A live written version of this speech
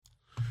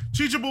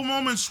Teachable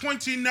Moments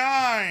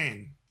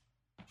 29.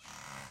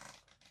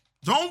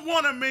 Don't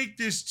want to make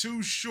this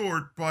too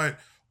short, but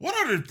what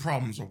are the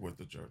problems with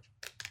the church?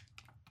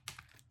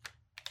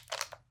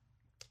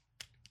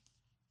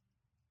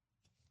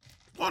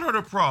 What are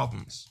the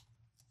problems?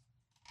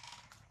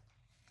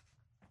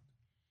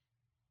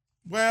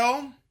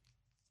 Well,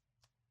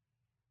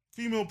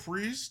 female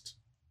priest.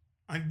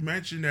 I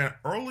mentioned that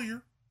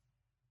earlier.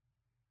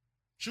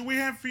 Should we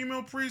have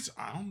female priests?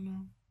 I don't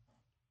know.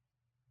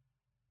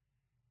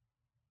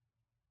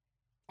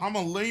 I'm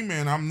a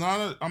layman. I'm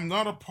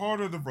not a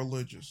part of the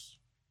religious.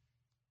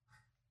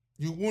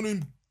 You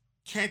wouldn't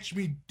catch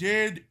me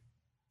dead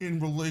in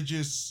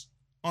religious,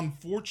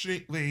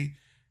 unfortunately,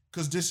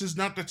 because this is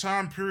not the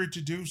time period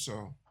to do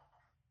so.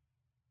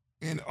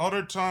 In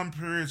other time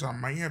periods, I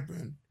may have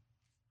been,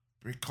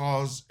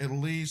 because at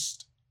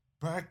least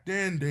back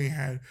then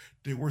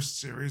they were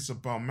serious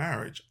about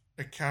marriage.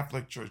 The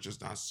Catholic Church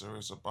is not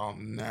serious about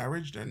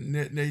marriage, and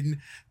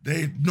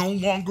they no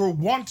longer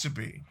want to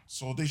be.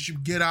 So they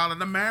should get out of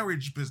the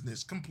marriage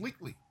business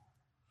completely.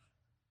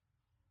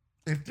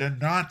 If they're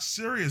not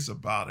serious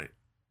about it,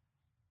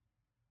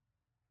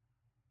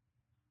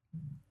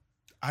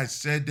 I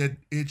said that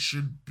it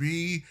should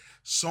be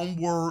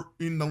somewhere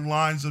in the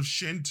lines of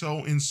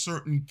Shinto in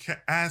certain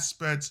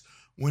aspects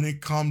when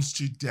it comes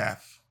to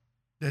death.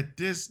 That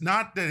this,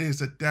 not that it's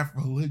a deaf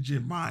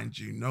religion, mind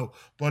you, no,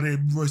 but it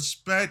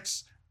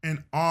respects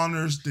and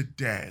honors the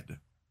dead.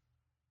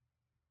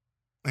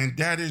 And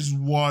that is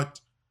what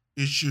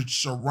it should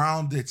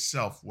surround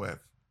itself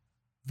with: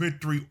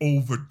 victory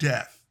over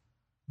death.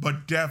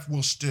 But death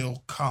will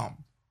still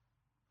come.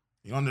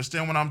 You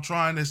understand what I'm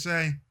trying to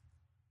say?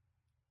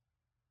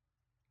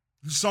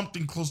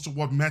 Something close to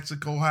what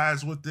Mexico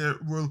has with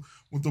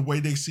the way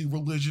they see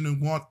religion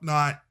and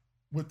whatnot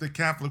with the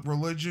Catholic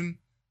religion.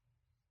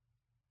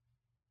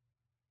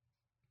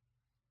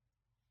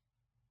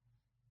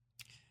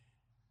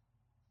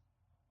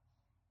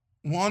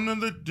 One of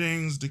the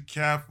things the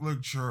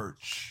Catholic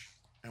Church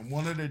and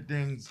one of the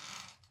things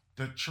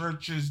the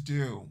churches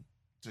do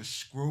to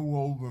screw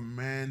over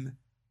men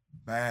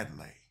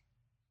badly,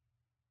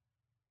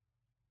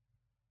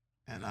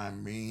 and I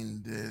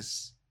mean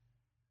this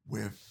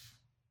with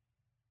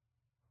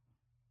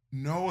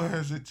no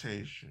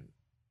hesitation,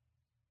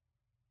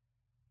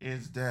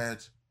 is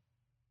that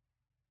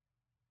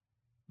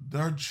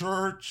the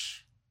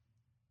church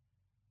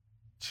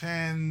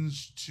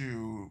tends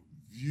to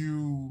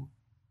view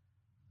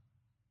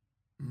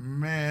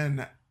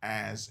men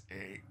as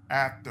a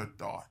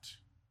afterthought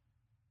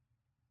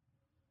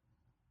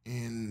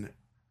in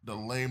the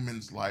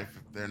layman's life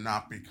if they're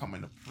not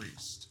becoming a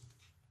priest.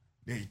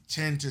 They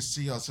tend to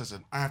see us as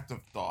an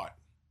afterthought.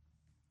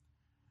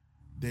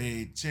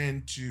 They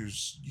tend to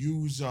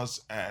use us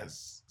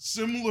as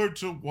similar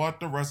to what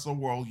the rest of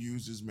the world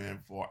uses men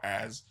for,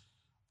 as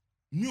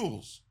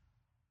mules.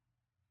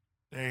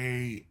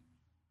 They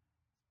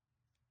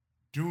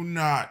do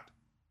not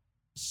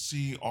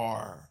see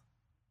our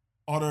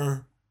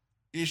other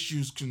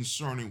issues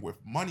concerning with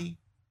money,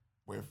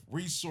 with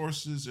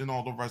resources, and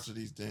all the rest of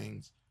these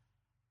things.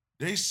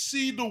 They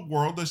see the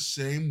world the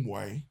same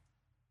way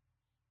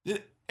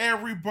that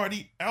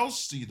everybody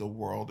else see the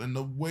world, and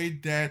the way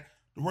that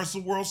the rest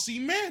of the world see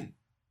men.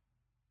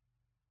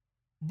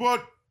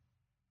 But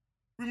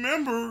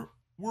remember,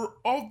 we're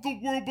of the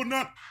world, but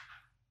not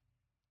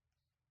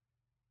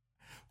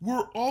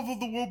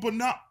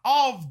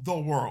of the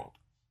world.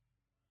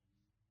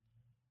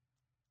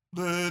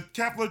 The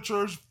Catholic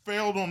Church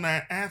failed on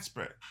that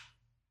aspect.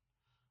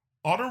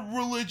 Other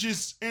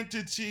religious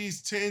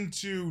entities tend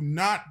to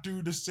not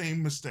do the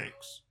same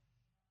mistakes,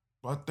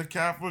 but the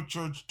Catholic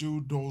Church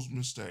do those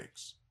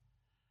mistakes.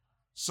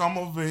 Some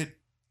of it,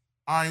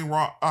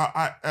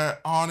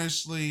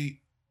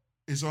 honestly,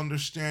 is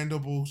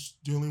understandable,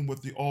 dealing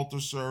with the altar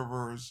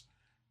servers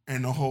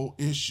and the whole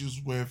issues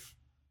with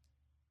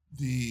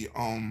the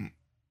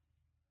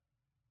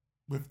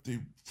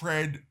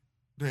Fred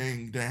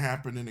thing that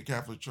happened in the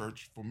Catholic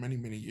Church for many,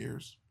 many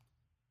years,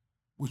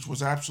 which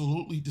was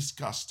absolutely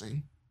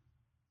disgusting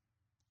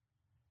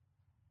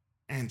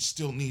and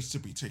still needs to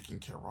be taken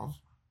care of.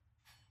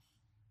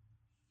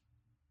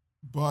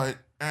 But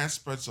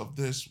aspects of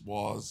this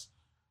was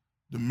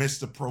the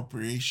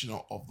misappropriation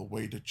of the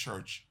way the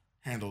church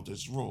handled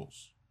its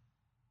rules.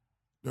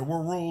 There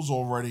were rules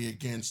already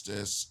against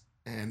this,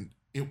 and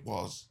it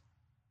was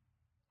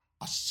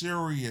a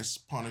serious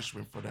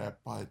punishment for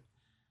that. But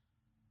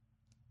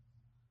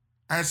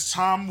as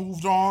time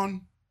moved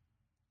on,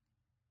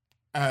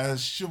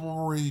 as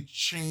chivalry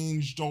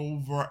changed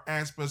over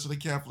aspects of the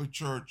Catholic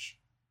Church,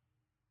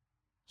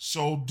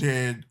 so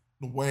did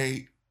the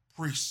way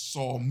priests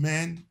saw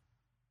men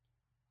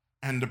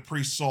and the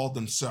priests saw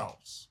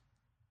themselves.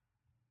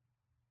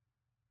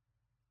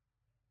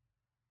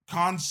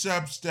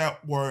 Concepts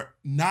that were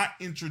not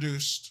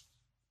introduced,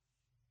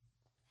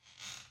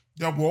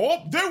 they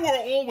were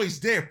always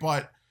there,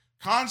 but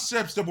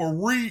concepts that were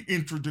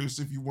reintroduced,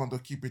 if you want to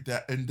keep it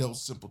that in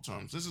those simple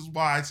terms. This is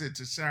why I said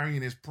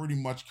Tessarian is pretty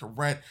much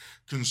correct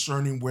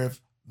concerning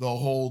with the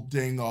whole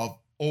thing of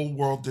old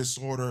world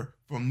disorder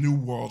from new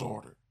world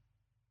order,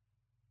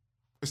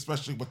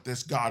 especially with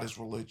this goddess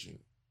religion.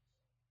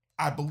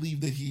 I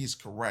believe that he is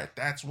correct.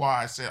 That's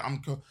why I said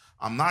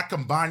I'm not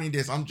combining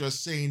this. I'm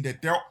just saying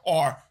that there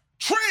are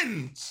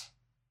trends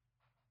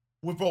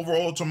with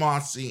overall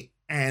Tomasi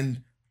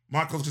and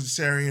Michael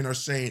Tsarian are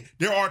saying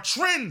there are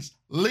trends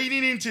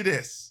leading into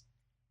this.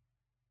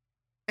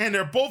 And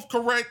they're both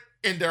correct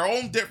in their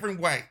own different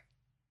way.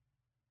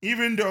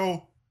 Even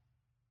though,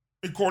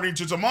 according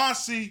to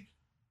Tomasi,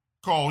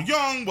 Carl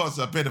Jung was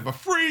a bit of a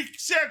freak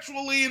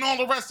sexually and all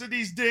the rest of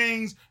these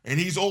things, and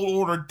he's old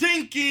order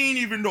thinking,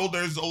 even though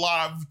there's a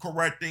lot of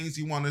correct things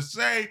he want to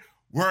say,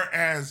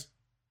 whereas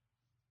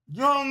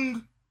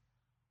Jung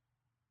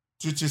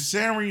to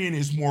Tsarian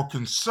is more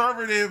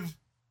conservative,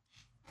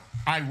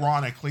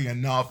 ironically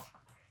enough,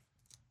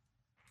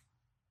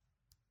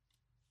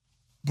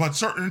 but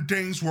certain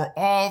things were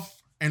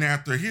off, and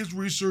after his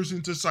research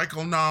into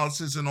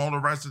psychoanalysis and all the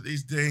rest of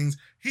these things,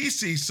 he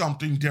sees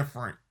something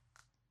different.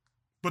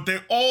 But they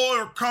all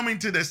are coming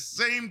to the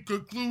same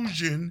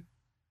conclusion.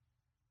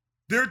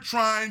 They're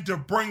trying to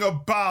bring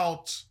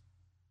about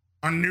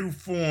a new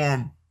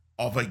form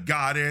of a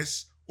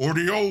goddess or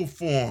the old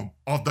form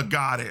of the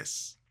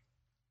goddess.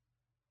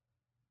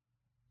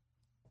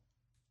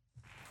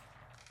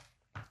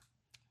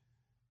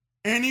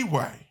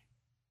 Anyway,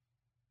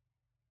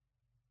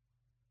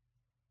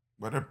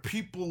 whether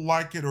people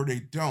like it or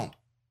they don't,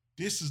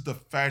 this is the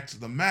fact of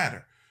the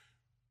matter.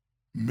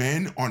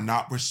 Men are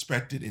not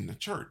respected in the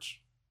church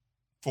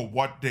for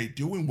what they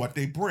do and what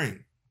they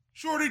bring.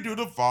 Sure, they do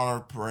the Father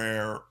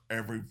prayer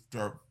every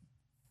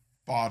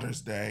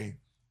Father's Day.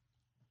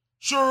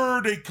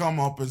 Sure, they come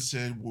up and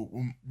say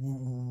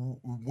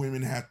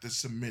women have to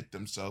submit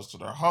themselves to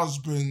their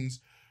husbands.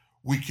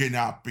 We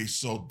cannot be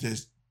so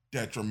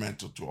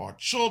detrimental to our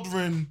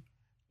children.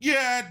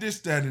 Yeah, this,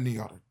 that, and the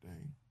other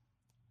thing.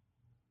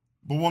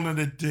 But one of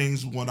the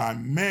things what I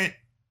meant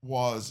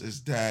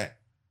is that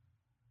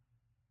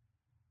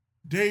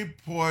they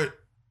put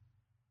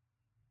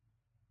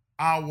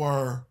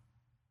our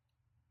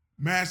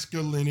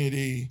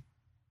masculinity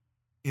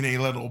in a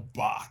little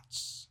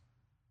box.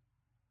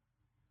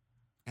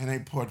 And they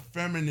put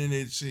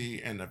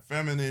femininity and the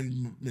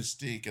feminine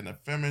mystique and the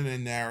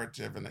feminine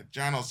narrative and the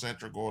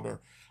gynocentric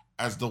order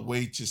as the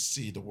way to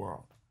see the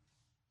world.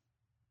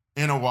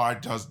 NOI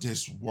does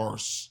this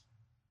worse,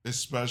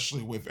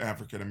 especially with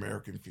African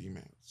American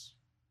females.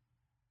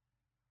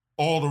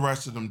 All the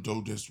rest of them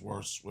do this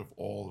worse with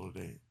all of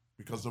them.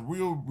 Because the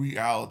real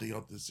reality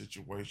of the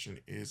situation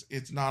is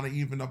it's not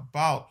even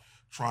about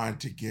trying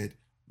to get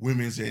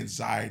women's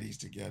anxieties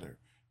together.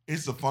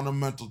 It's the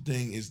fundamental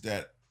thing is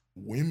that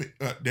women,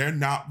 they're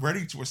not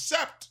ready to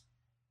accept.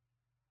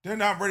 They're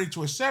not ready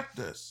to accept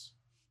this.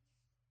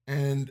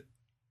 And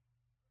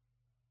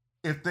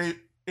if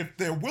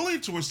they're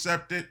willing to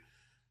accept it,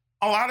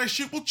 a lot of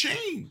shit will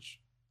change.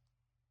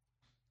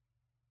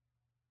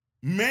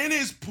 Men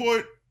has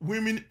put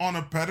women on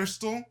a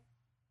pedestal.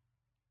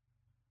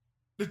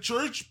 The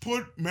church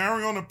put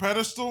Mary on a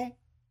pedestal.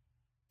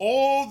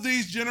 All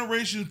these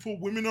generations put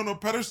women on a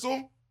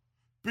pedestal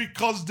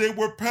because they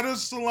were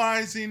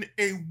pedestalizing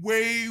a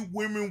way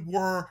women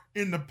were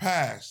in the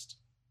past.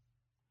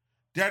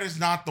 That is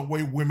not the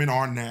way women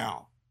are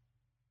now.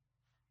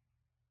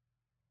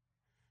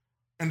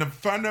 And the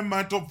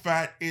fundamental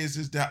fact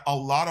is that a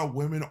lot of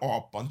women are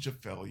a bunch of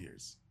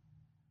failures.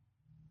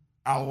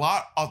 A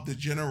lot of the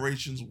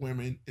generation's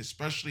women,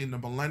 especially in the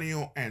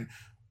millennial and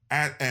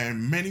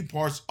many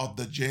parts of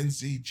the Gen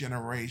Z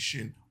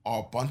generation, are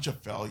a bunch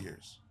of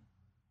failures.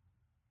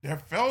 They're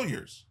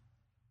failures.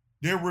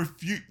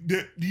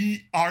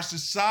 Our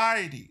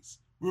society's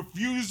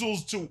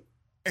refusals to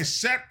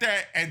accept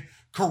that and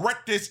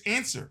correct this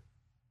answer.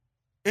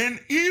 And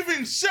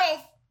even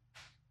self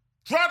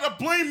try to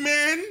blame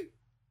men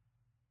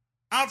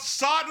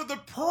outside of the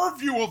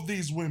purview of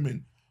these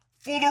women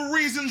for the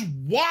reasons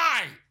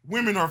why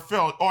women are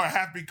failed or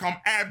have become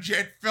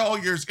abject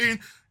failures in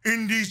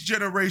these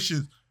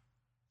generations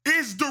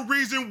is the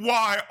reason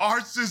why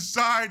our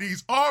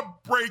societies are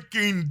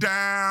breaking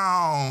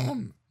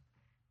down.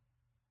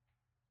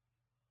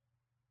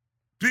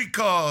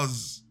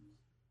 Because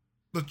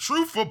the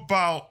truth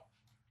about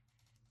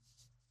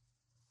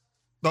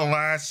the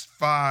last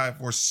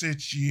 5 or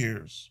 6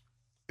 years,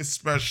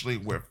 especially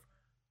with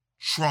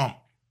Trump,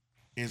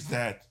 is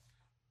that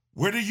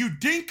whether you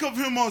think of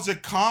him as a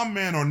con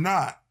man or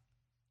not,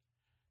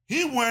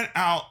 he went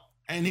out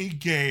and he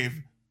gave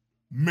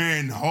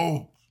men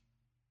hope.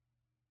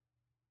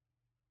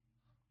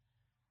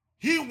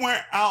 He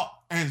went out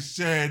and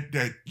said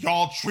that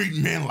y'all treat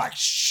men like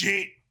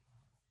shit.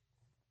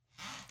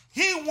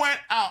 He went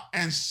out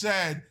and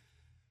said,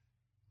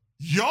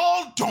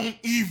 y'all don't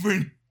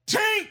even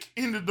think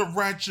in the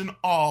direction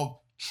of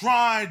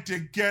trying to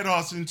get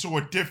us into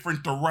a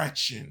different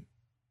direction.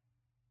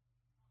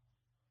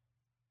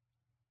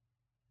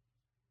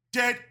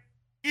 That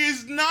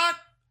is not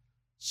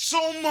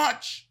so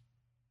much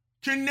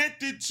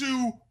connected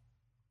to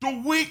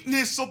the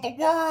weakness of the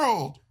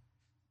world.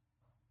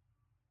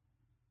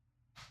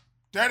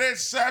 that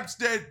accepts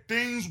that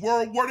things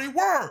were what they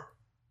were.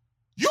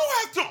 You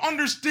have to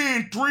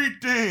understand three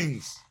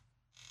things.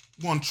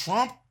 One,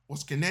 Trump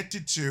was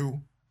connected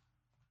to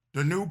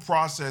the New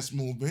Process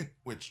movement,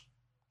 which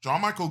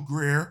John Michael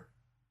Greer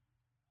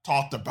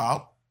talked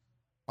about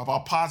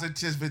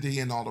positivity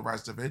and all the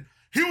rest of it.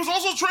 He was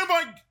also trained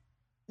by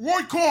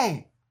Roy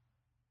Cohn,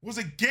 was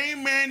a gay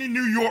man in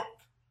New York.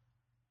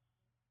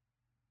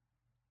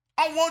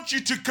 I want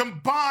you to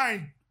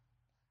combine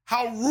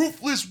how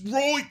ruthless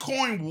Roy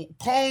Cohn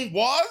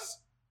was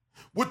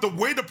with the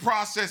way the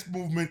process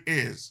movement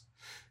is.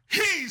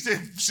 He's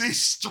an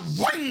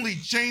extremely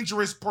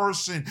dangerous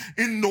person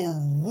in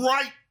the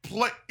right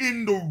place,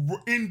 in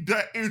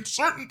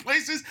certain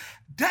places.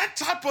 That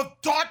type of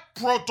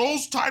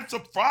those types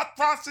of thought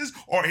process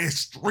are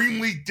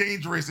extremely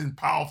dangerous in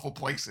powerful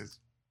places.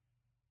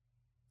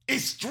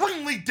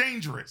 Extremely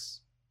dangerous.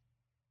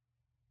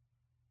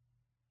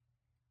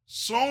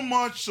 So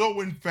much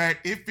so, in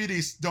fact, if it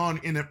is done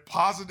in a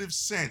positive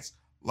sense,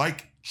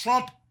 like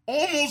Trump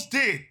almost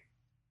did,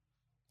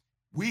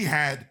 we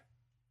had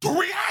the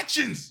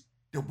reactions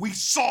that we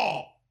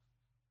saw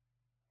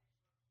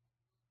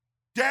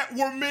that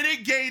were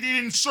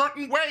mitigated in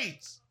certain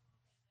ways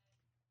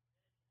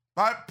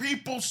by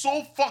people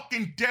so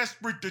fucking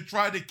desperate to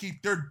try to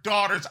keep their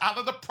daughters out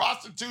of the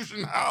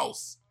prostitution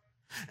house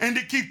and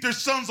to keep their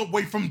sons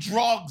away from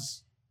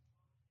drugs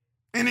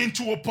and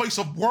into a place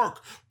of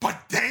work.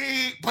 But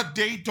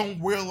they don't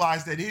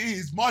realize that it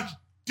is much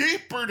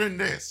deeper than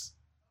this.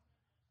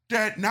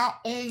 That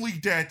not only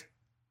that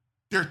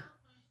their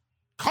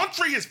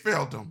country has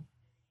failed them,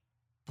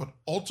 but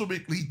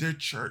ultimately their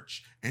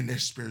church and their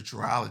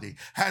spirituality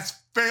has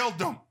failed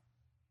them.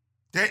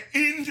 That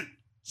in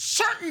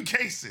certain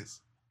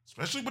cases,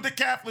 especially with the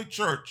Catholic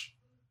Church,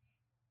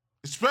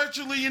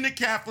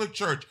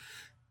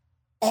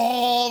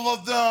 all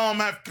of them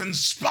have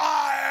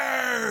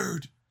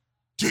conspired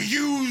to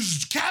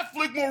use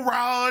Catholic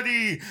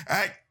morality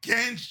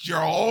against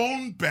your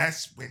own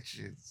best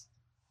wishes.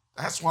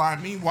 That's why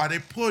they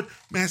put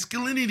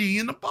masculinity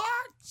in the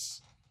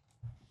box.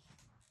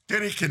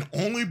 That it can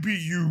only be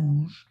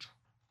used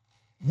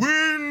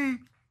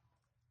when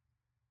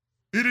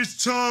it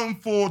is time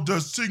for the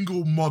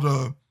single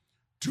mother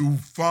to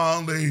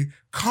finally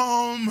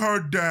calm her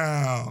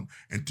down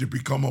and to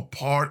become a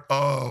part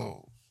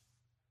of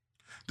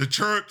the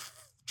church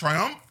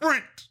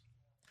triumvirate.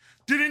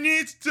 That it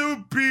needs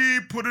to be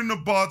put in the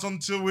box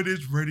until it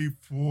is ready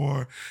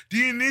for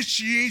the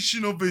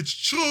initiation of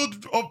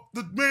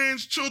the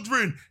man's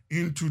children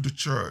into the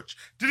church.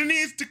 That it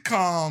needs to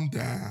calm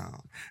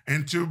down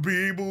and to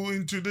be able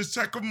into the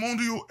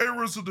sacramental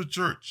eras of the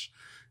church.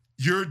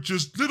 You're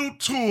just little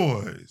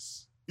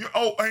toys.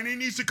 And it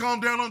needs to calm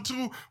down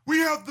until we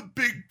have the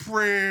big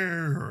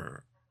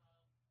prayer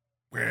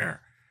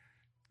where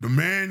the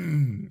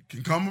men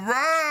can come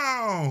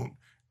around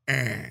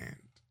and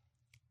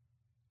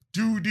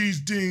do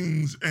these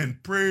things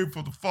and pray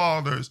for the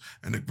fathers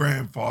and the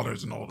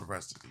grandfathers and all the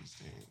rest of these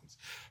things.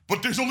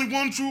 But there's only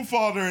one true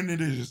father, and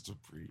it is the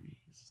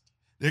priest.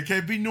 There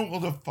can be no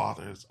other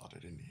fathers other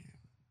than him.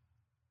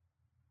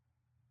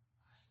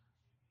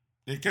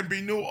 There can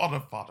be no other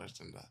fathers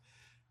than the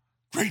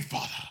great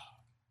father,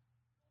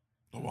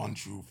 the one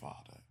true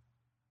father.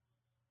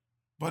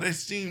 But it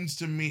seems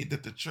to me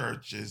that the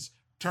church is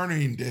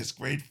turning this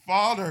great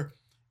father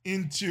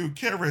into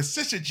Kara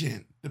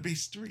Sishigen, the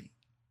beast 3.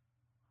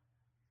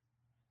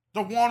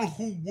 The one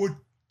who would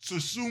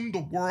assume the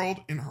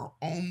world in her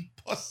own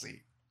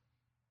pussy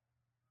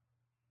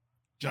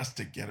just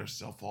to get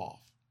herself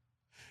off.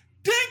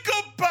 Think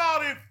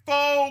about it,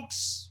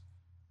 folks.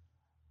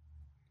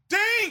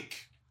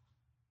 Think.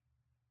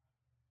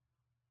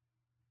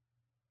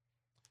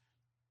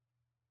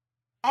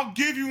 I'll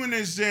give you an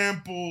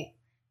example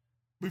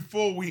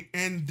before we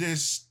end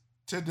this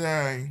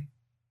today,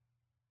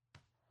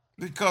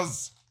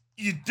 because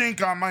you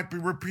think I might be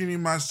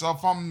repeating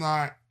myself. I'm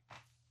not.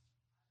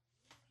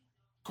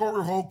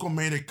 Corey Holcomb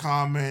made a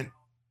comment.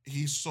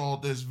 He saw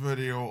this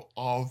video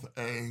of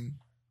a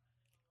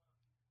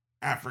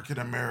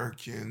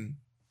African-American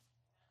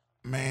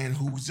man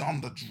who's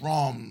on the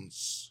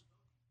drums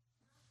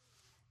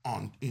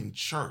in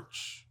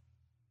church,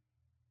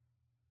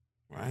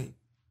 right?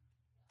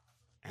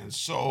 And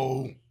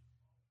so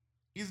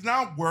he's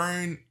not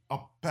wearing a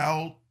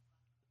belt.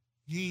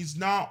 He's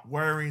not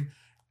wearing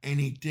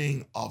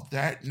anything of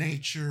that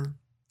nature.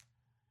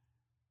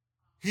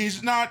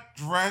 He's not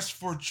dressed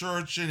for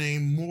church in a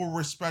more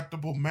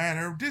respectable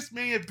manner. This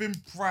may have been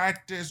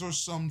practice or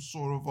some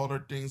sort of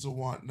other things or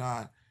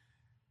whatnot.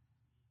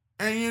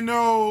 And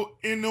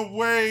in a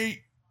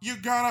way, you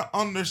gotta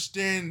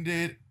understand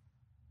it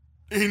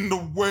in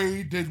the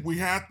way that we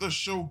have to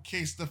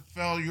showcase the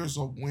failures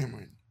of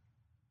women.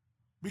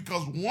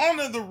 Because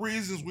one of the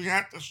reasons we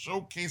have to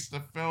showcase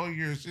the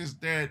failures is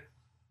that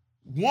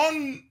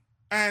one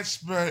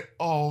aspect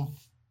of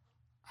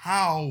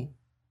how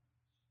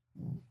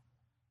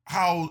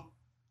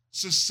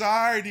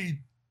society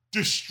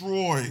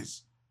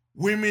destroys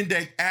women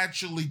that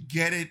actually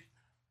get it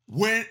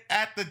when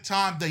at the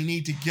time they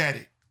need to get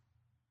it.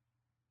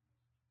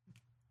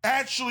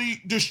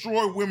 Actually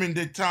destroy women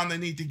the time they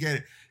need to get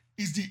it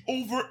is the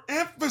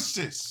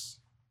overemphasis,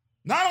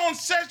 not on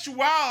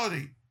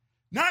sexuality,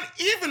 not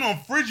even on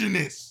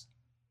frigidness,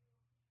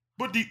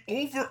 but the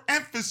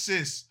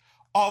overemphasis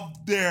of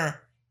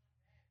their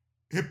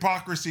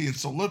hypocrisy and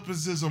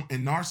solipsism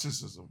and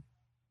narcissism,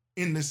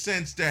 in the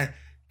sense that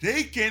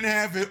they can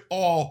have it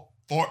all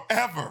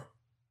forever.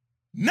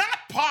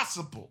 Not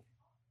possible.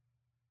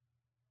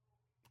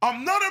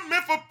 Another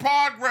myth of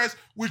progress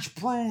which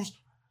proves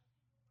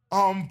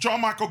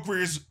John Michael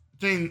Greer's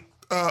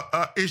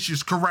issue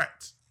is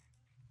correct.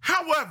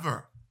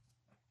 However,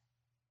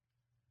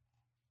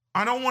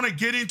 I don't want to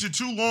get into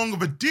too long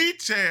of a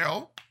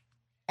detail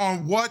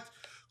on what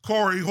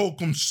Corey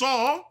Holcomb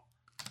saw,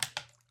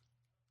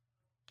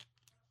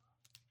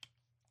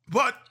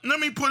 but let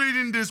me put it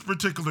in this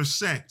particular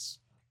sense.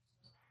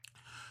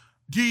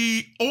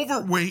 The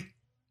overweight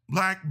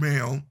black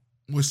male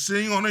was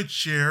sitting on a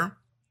chair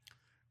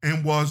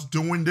and was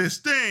doing this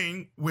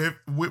thing with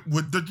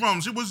the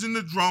drums. It was in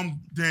the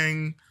drum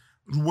thing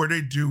where they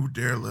do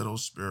their little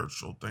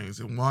spiritual things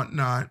and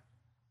whatnot,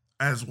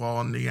 as well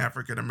in the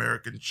African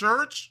American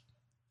church.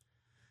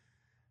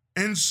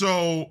 And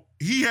so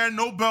he had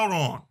no belt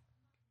on.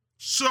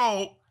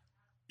 So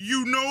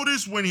you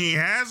notice when he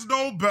has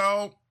no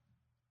belt,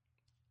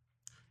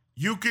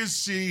 you can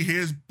see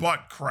his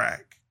butt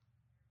crack.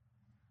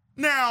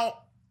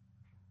 Now,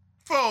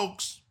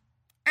 folks,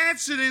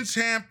 accidents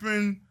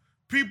happen.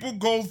 People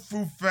go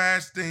through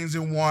fast things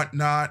and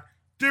whatnot.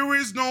 There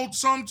is no,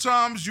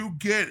 sometimes you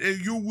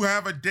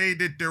have a day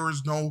that there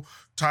is no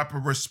type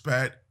of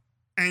respect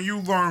and you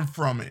learn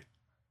from it,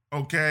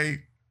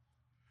 okay?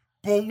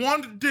 But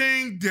one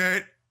thing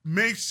that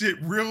makes it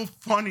real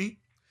funny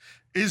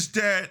is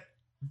that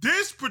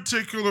this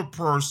particular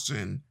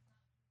person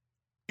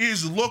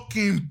is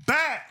looking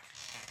back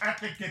at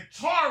the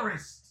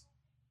guitarist,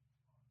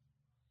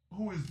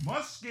 who is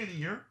much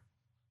skinnier,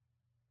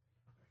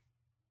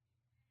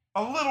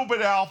 a little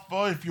bit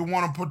alpha, if you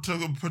want to put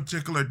it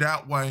particular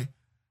that way.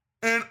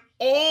 And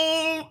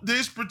all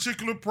this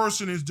particular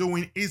person is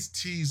doing is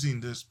teasing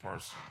this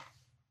person.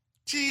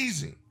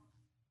 Teasing.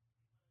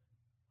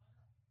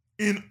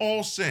 In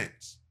all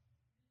sense.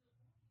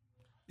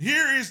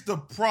 Here is the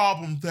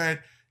problem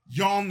that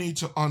y'all need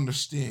to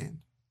understand.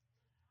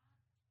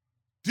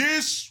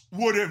 This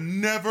would have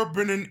never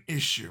been an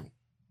issue.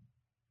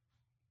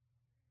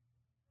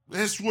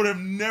 This would have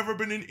never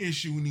been an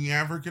issue in the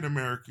African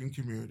American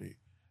community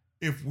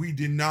if we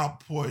did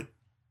not put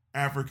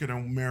African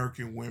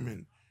American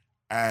women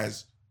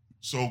as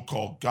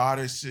so-called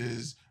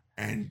goddesses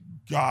and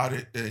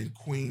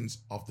queens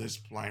of this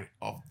planet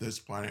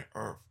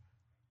Earth.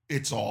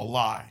 It's all a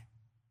lie.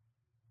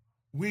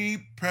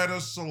 We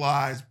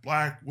pedestalize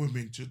black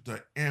women to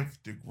the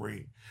nth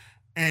degree.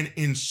 And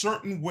in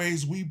certain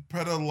ways, we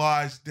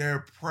pedestalize their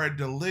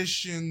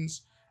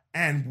predilections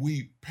and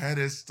we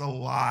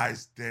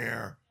pedestalize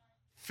their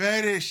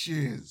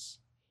fetishes.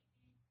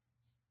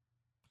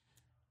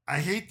 I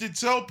hate to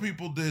tell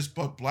people this,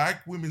 but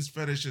black women's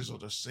fetishes are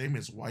the same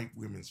as white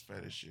women's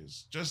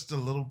fetishes, just a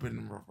little bit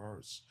in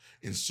reverse.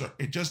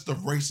 Just the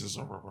races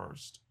are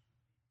reversed.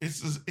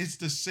 It's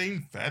the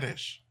same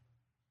fetish.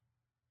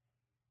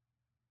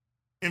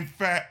 In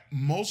fact,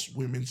 most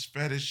women's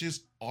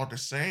fetishes are the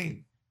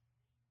same.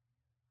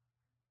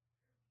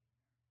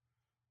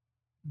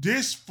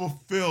 This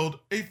fulfilled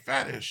a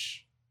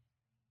fetish.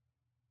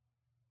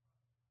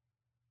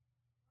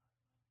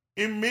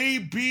 It may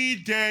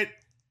be that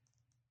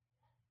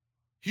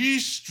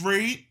he's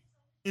straight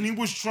and he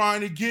was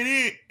trying to get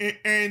in,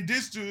 and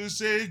this dude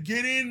said,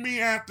 "Get in me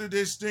after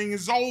this thing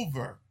is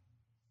over."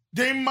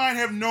 They might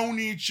have known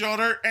each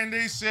other and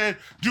they said,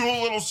 "Do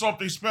a little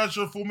something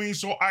special for me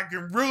so I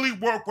can really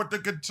work with the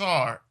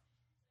guitar."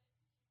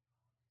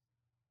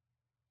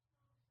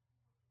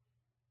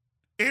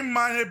 It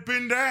might have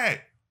been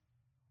that.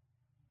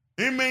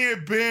 It may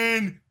have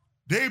been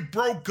they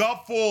broke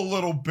up for a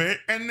little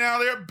bit and now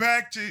they're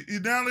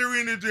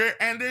in it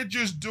there and they're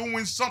just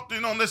doing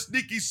something on the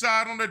sneaky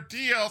side, on the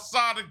DL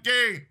side of the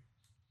game.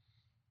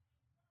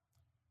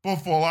 But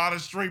for a lot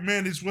of straight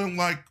men, it's when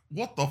like,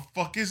 what the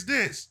fuck is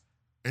this?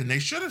 And they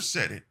should have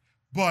said it.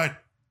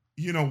 But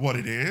you know what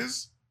it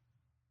is?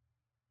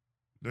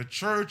 The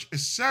church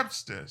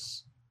accepts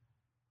this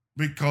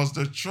because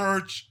the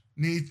church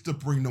needs to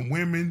bring the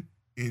women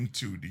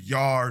into the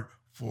yard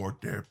for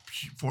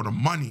the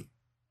money.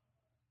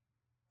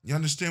 You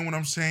understand what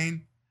I'm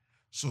saying?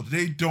 So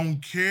they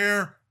don't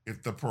care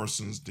if the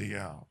person's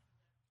DL.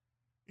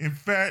 In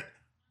fact,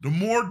 the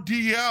more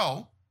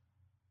DL,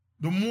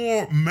 the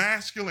more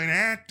masculine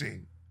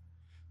acting.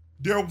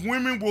 Their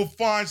women will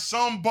find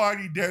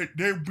somebody that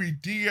they'll be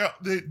DL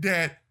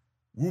that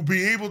will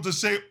be able to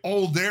say,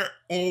 "Oh, they're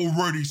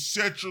already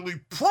sexually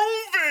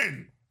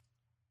proven."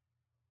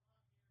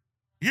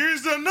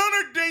 Here's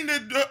another thing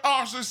that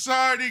our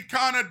society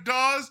kind of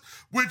does,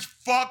 which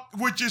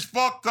is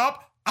fucked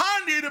up.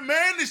 I need a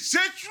man that's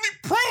sexually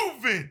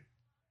proven.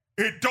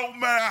 It don't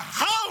matter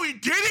how he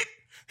did it.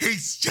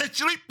 He's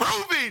sexually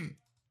proven.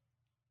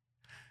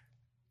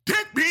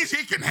 That means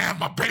he can have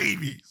my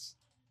babies.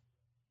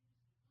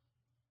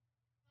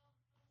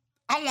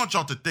 I want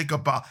y'all to think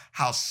about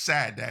how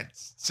sad that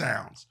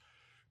sounds.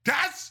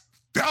 That's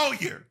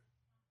failure.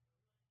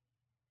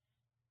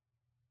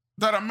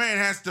 That a man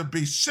has to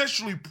be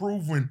sexually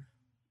proven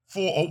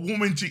for a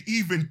woman to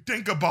even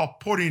think about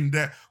putting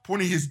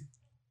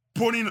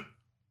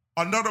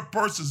another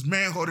person's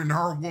manhood in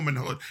her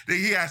womanhood, that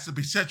he has to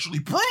be sexually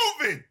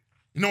proven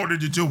in order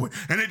to do it.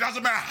 And it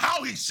doesn't matter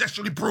how he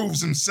sexually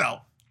proves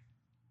himself.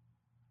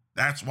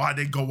 That's why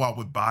they go out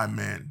with bi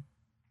men.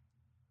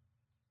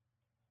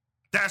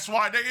 That's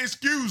why they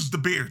excuse the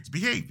Beard's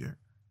behavior.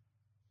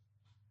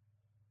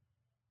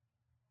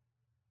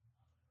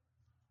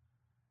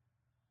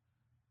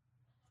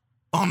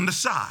 On the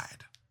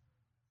side.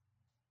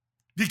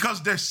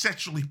 Because they're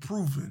sexually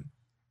proven.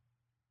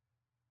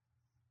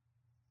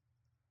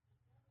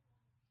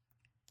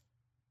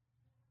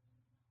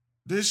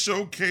 This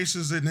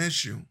showcases an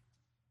issue.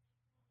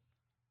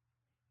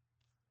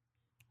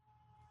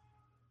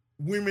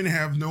 Women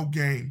have no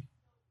game.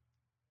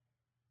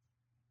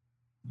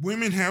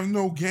 Women have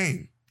no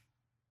game.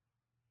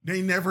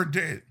 They never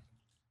did.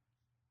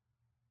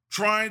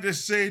 Trying to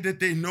say that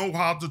they know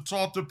how to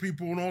talk to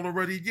people and all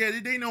already, yeah,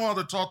 they know how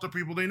to talk to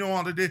people, they know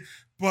how to do,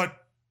 but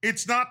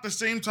it's not the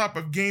same type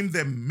of game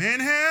that men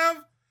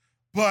have.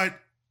 But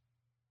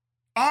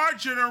our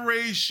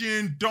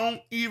generation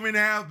don't even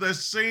have the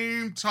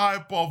same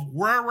type of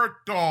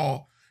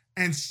wherewithal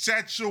and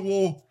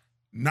sexual,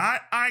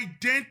 not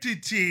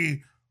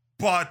identity,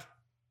 but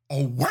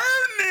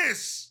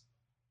awareness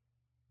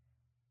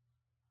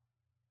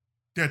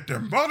that their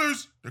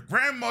mothers, their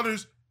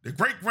grandmothers, their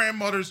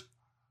great-grandmothers,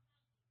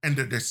 and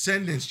their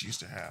descendants used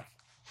to have.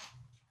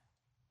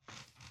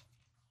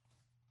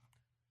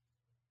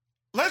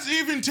 Let's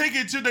even take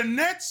it to the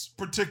next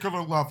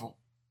particular level.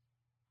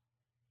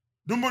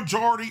 The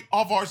majority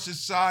of our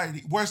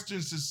society,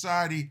 Western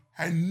society,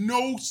 had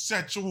no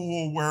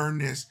sexual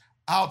awareness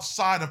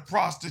outside of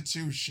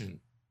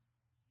prostitution.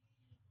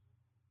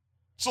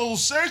 So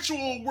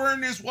sexual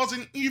awareness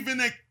wasn't even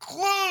a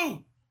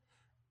clue.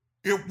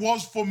 It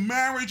was for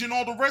marriage and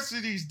all the rest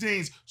of these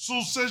things.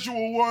 So sexual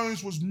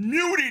awareness was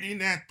muted in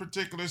that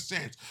particular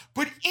sense.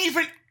 But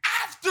even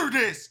after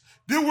this,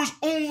 there was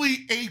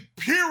only a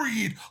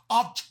period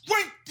of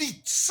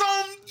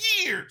 20-some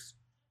years.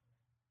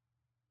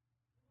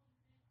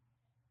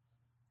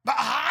 The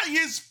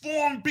highest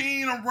form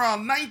being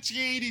around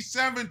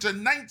 1987 to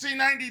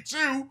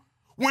 1992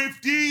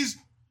 with these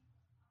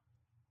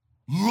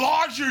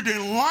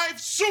larger-than-life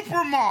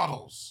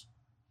supermodels.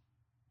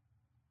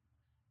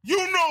 You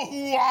know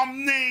who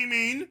I'm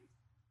naming,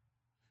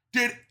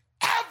 that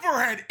ever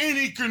had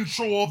any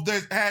control of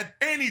this, had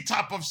any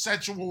type of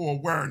sexual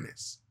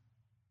awareness.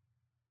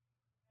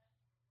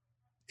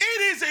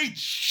 It is a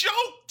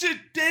joke to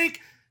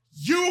think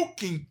you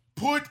can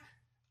put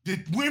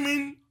the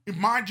women in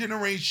my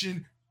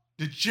generation,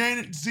 the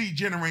Gen Z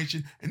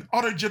generation, and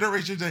other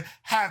generations that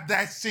have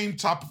that same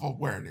type of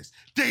awareness.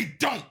 They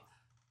don't.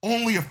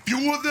 Only a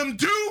few of them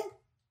do.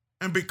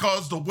 And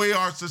because the way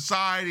our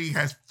society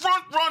has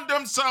front-run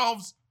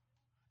themselves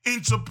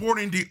in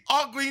supporting the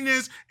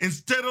ugliness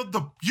instead of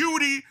the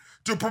beauty,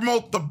 to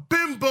promote the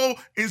bimbo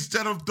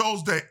instead of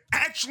those that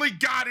actually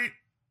got it,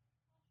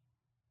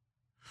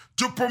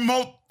 to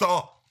promote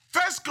the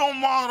Fesco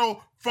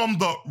model from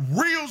the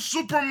real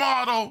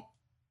supermodel.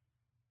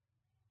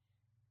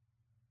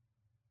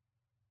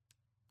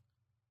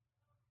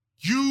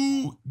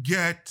 You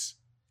get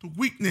the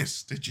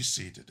weakness that you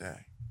see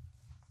today.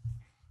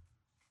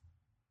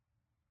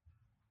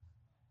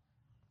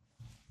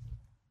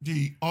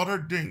 The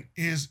other thing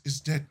is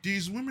that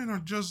these women are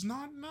just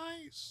not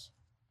nice.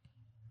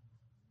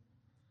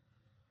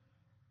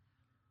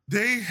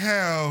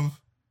 They're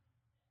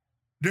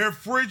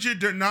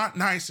frigid, they're not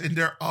nice, and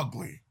they're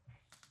ugly.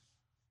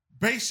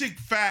 Basic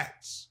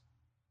facts.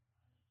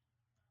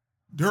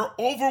 They're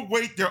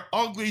overweight, they're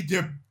ugly,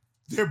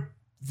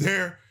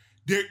 they're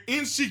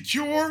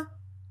insecure,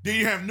 they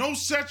have no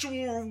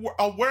sexual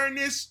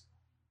awareness,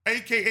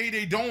 aka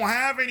they don't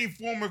have any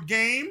form of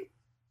game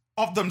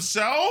of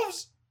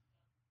themselves.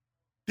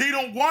 They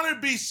don't want to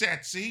be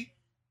sexy.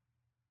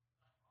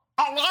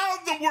 A lot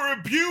of them were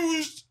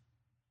abused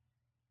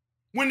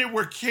when they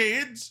were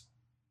kids,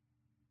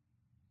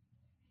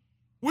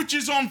 which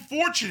is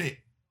unfortunate.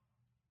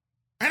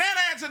 And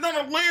that adds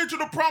another layer to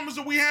the problems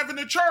that we have in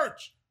the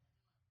church.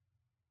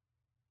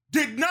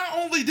 That not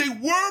only they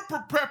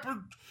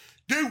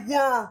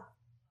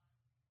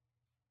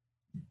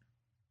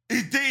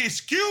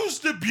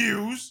excused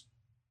abuse,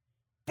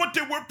 but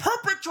they were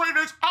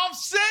perpetrators of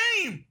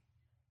same.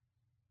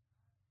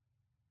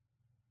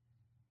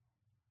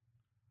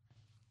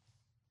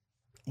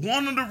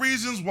 One of the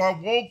reasons why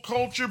woke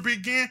culture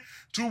began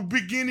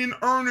in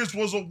earnest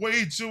was a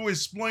way to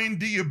explain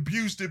the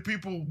abuse that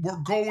people were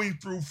going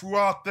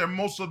throughout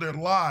most of their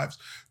lives.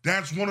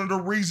 That's one of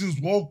the reasons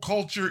woke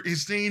culture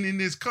is staying in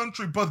this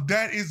country, but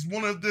that is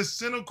one of the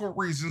cynical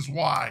reasons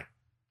why.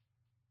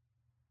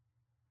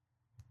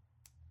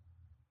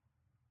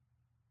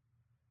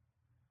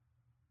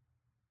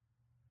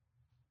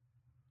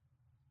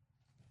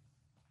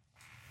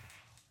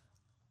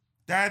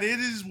 that it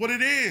is what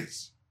it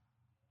is.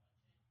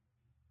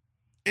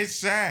 It's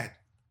sad.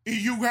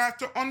 You have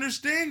to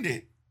understand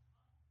it.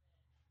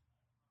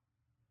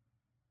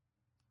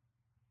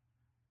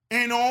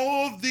 And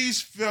all of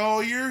these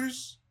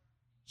failures,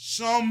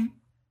 some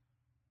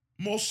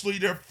mostly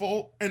their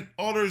fault and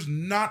others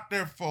not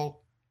their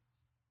fault.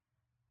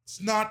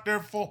 It's not their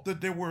fault that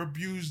they were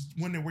abused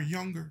when they were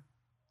younger.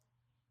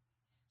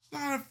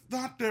 It's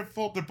not their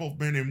fault that both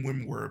men and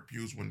women were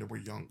abused when they were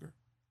younger.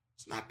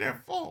 It's not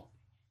their fault.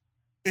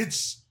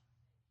 It's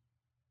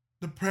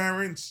the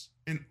parents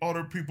and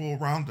other people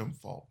around them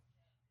fault.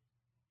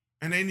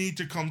 And they need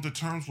to come to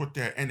terms with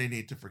that, and they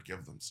need to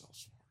forgive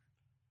themselves for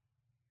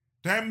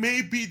it. That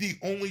may be the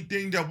only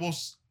thing that will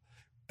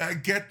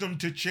get them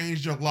to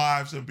change their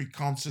lives and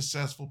become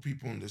successful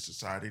people in this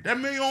society. That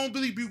may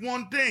only be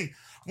one thing.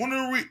 One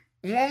of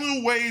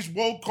the ways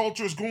woke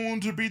culture is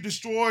going to be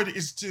destroyed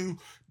is to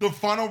the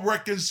final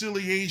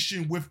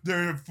reconciliation with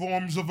their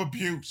forms of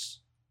abuse.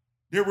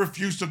 They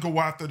refuse to go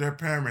after their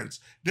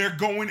parents. They're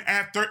going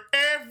after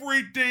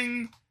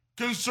everything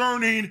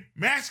concerning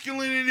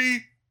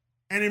masculinity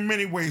and in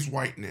many ways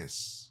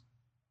whiteness.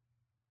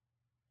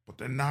 But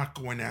they're not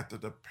going after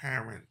the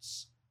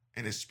parents,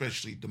 and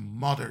especially the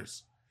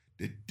mothers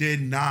that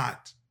did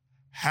not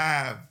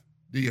have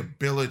the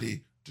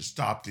ability to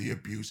stop the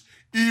abuse,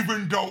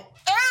 even though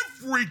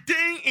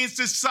everything in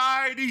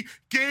society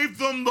gave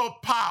them the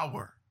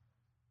power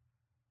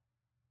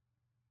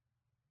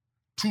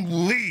to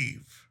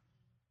leave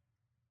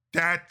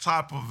that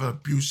type of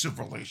abusive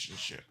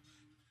relationship.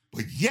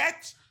 But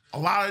yet, a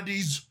lot of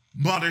these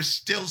mothers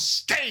still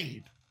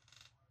stayed.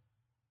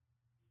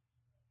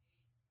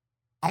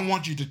 I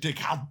want you to think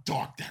how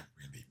dark that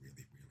really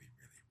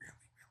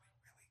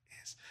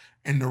is.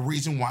 And the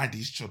reason why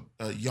these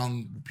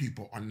young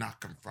people are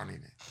not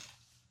confronting it.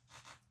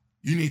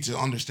 You need to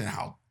understand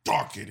how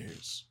dark it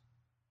is.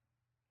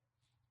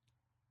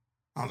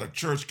 How the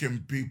church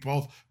can be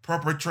both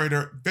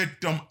perpetrator,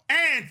 victim,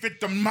 and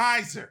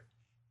victimizer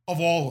of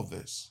all of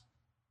this.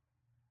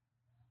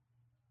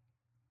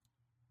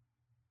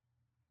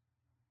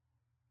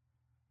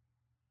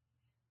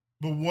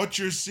 But what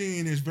you're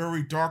seeing is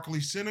very darkly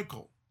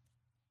cynical.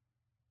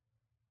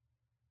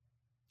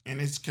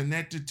 And it's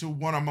connected to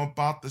what I'm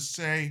about to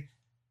say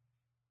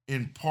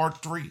in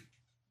part 3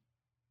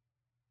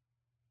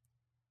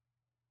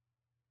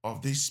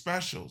 of these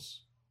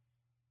specials.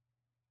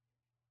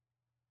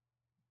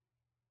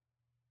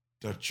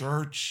 The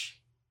church,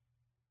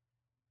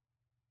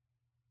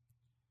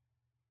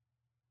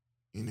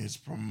 in its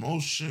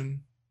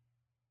promotion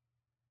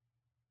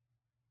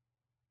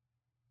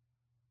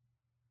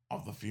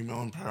of the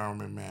female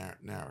empowerment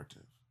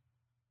narrative,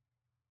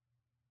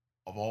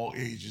 of all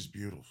ages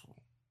beautiful.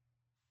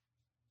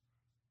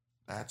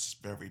 That's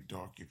very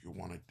dark if you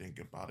want to think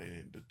about it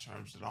in the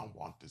terms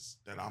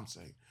that I'm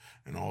saying,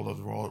 and all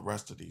the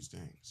rest of these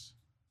things.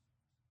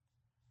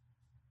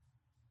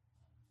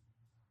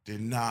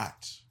 Did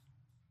not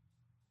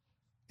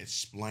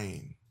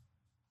explain,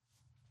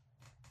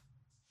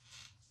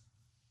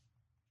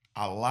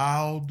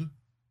 allowed,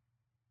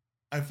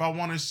 if I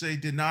want to say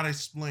did not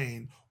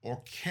explain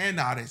or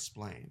cannot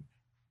explain,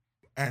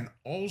 and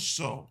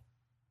also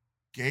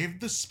gave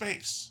the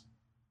space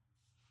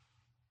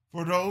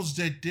for those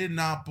that did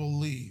not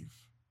believe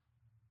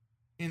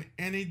in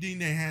anything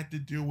that had to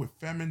do with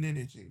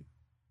femininity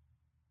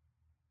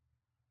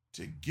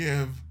to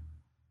give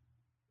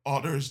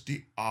others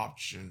the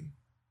option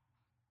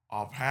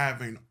of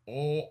having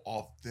all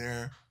of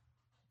their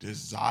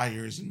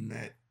desires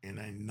met in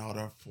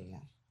another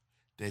form.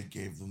 They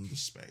gave them the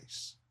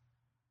space.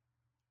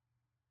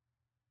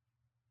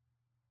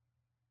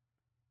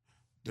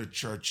 The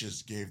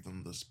churches gave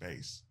them the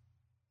space,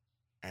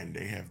 and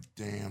they have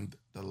damned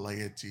the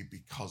laity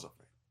because of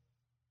it.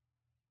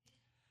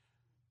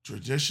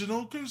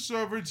 Traditional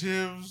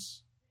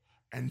conservatives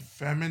and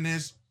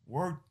feminists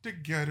work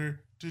together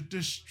to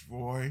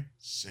destroy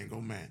single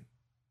men.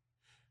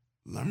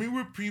 Let me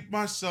repeat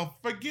myself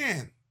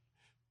again.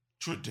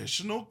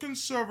 Traditional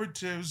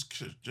conservatives,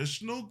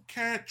 traditional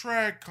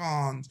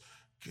trad-cons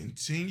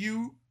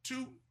continue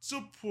to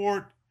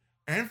support,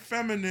 and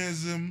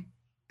feminism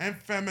and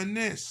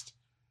feminists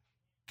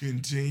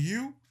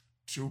continue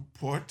to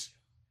put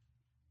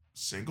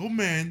single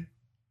men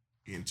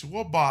into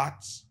a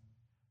box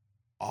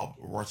of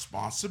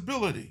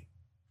responsibility,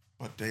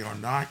 but they are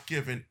not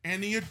given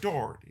any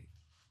authority.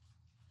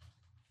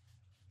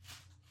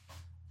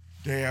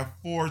 They have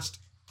forced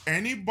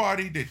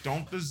anybody that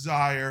don't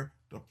desire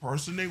the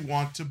person they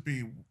want to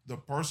be, the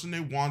person they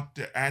want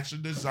to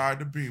actually desire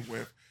to be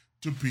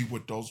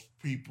with those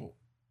people.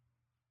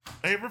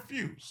 They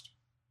refused.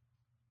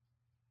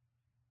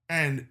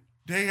 And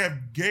they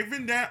have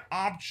given that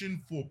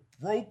option for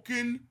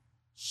broken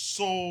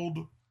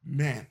souled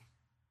men,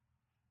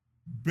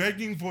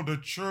 begging for the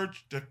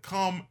church to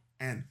come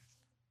and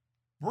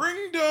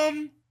bring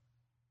them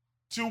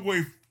to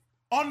a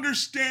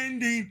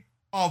understanding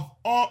of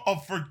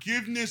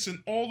forgiveness and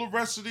all the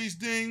rest of these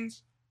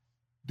things.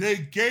 They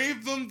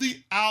gave them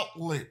the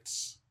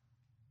outlets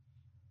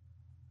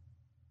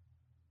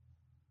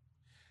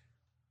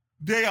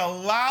they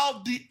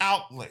allowed the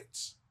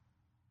outlets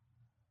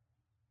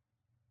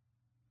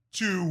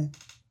to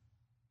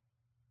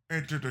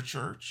enter the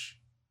church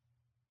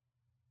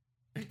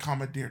and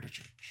commandeer the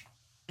church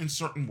in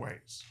certain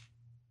ways.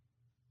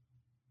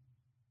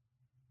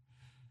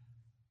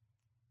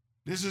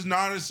 This is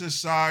not a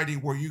society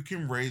where you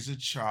can raise a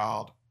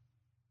child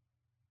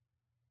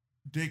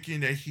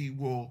thinking that he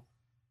will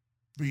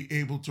be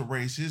able to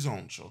raise his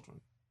own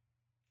children.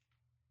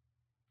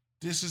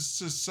 This is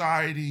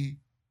society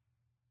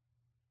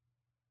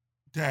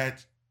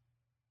that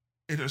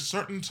at a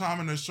certain time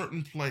in a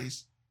certain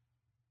place,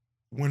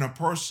 when a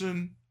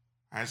person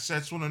has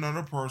sex with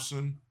another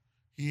person,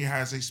 he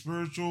has a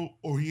spiritual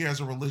or he has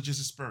a religious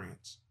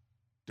experience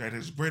that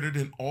is greater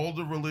than all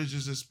the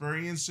religious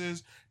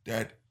experiences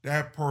that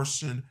that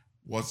person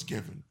was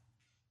given.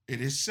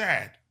 It is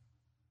sad,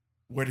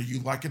 whether you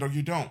like it or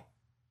you don't.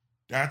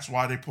 That's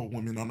why they put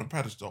women on a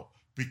pedestal,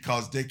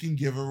 because they can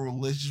give a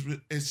religious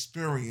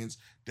experience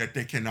that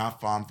they cannot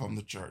find from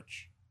the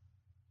church.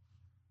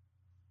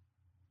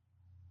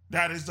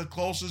 That is the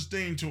closest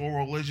thing to a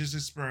religious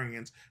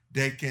experience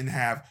they can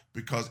have,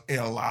 because it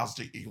allows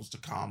the eagles to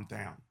calm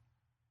down.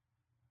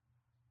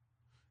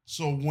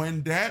 So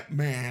when that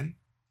man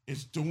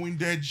is doing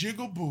that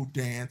jigaboo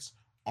dance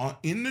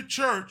in the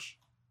church,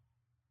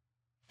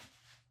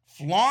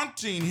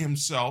 flaunting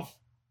himself,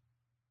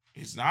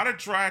 he's not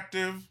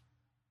attractive,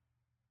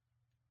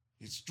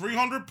 he's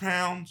 300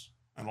 pounds,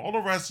 and all the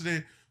rest of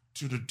it,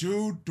 to the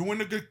dude doing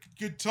the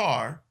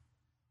guitar,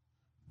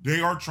 they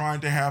are trying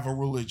to have a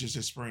religious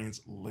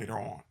experience later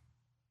on.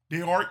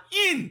 They are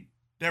in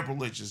that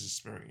religious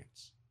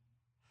experience.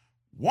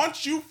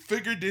 Once you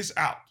figure this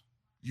out,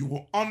 you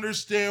will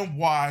understand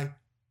why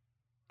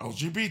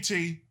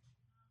LGBT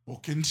will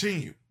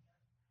continue,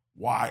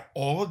 why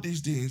all of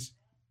these things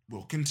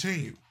will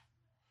continue.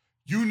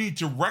 You need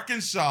to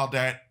reconcile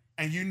that,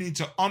 and you need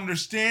to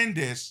understand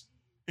this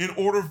in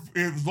order,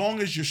 as long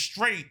as you're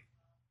straight,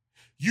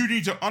 you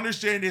need to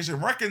understand this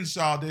and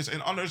reconcile this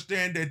and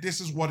understand that this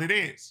is what it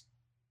is.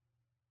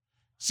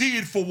 See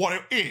it for what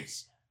it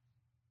is.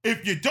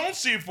 If you don't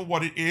see it for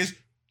what it is,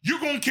 you're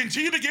going to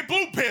continue to get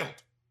blue-pilled,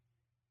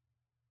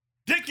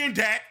 thinking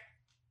that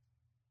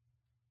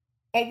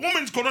a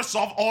woman's going to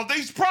solve all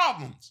these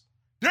problems.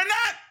 They're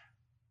not.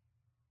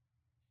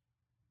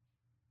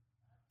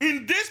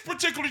 In this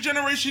particular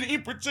generation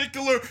in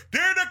particular,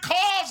 they're the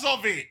cause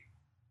of it.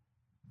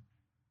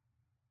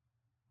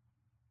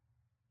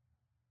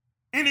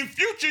 And in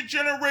future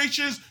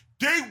generations,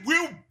 they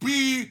will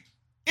be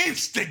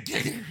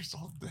instigators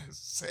of the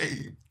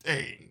same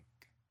thing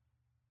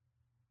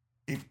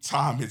if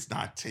time is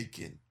not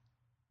taken.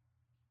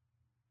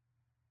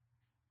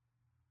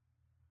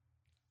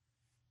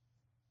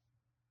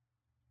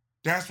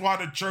 That's why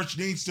the church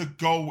needs to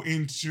go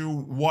into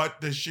what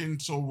the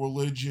Shinto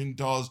religion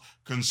does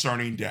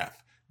concerning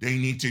death. They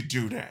need to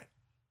do that.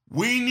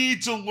 We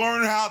need to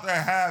learn how to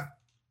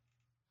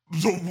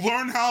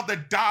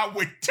die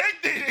with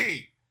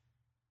dignity.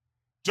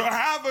 To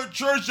have a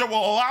church that will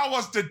allow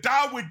us to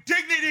die with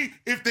dignity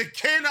if they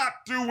cannot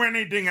do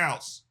anything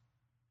else.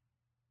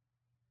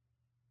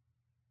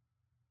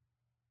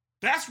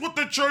 That's what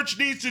the church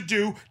needs to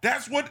do.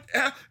 That's what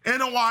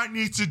NOI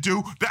needs to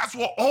do. That's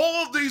what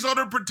all of these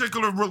other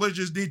particular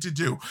religions need to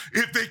do.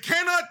 If they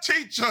cannot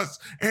teach us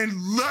and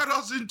let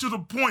us into the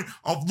point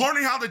of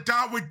learning how to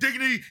die with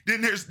dignity,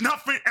 then there's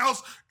nothing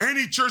else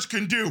any church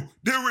can do.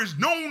 There is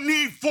no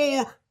need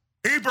for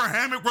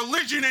Abrahamic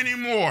religion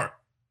anymore.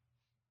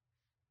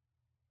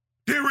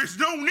 There is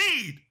no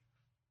need.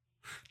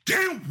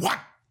 Then what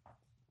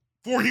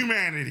for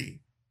humanity?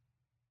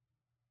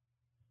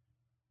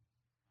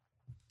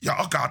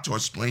 Y'all got to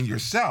explain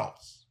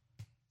yourselves.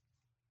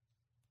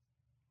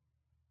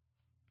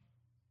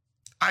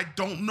 I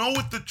don't know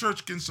if the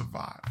church can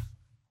survive.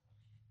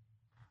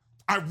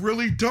 I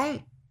really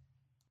don't.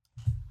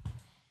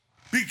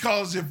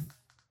 Because if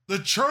the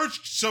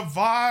church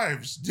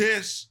survives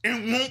this,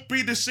 it won't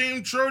be the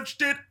same church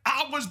that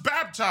I was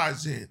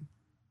baptized in,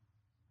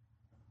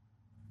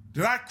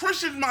 that I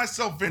christened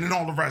myself in, and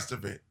all the rest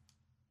of it.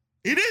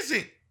 It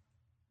isn't.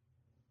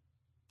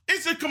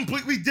 It's a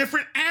completely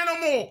different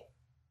animal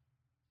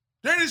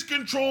that is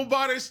controlled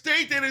by the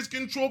state, that is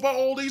controlled by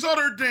all these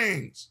other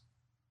things.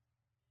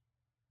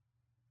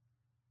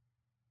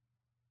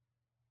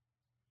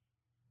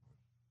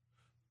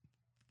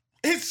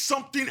 It's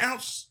something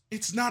else.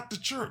 It's not the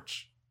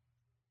church.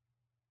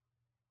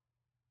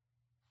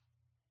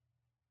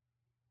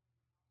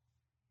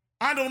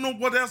 I don't know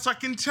what else I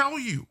can tell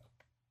you.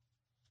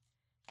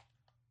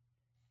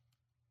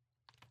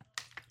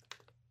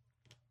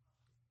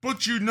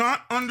 But you're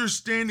not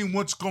understanding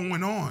what's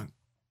going on.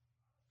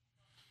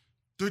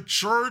 The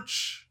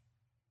church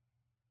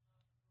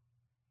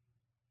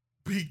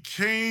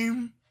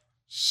became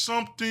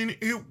something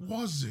it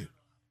wasn't,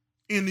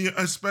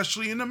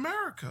 especially in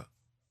America.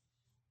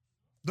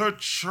 The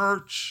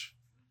church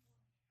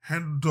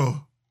had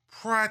the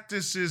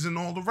practices and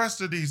all the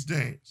rest of these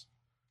things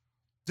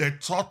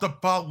that talked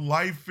about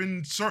life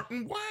in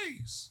certain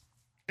ways.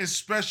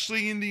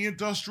 especially in the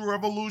Industrial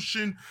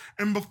Revolution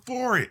and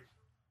before it.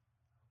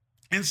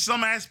 And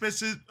some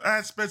aspects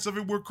of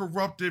it were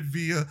corrupted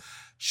via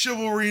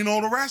chivalry and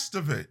all the rest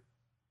of it.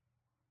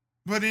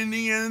 But in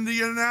the end,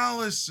 the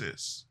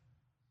analysis,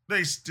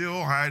 they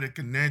still had a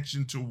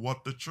connection to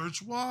what the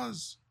church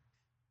was.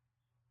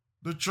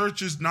 The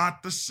church is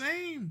not the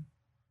same.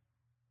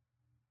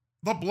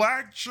 The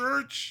black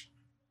church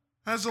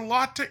has a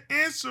lot to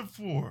answer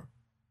for.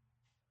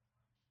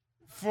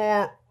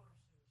 For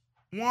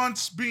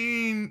once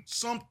being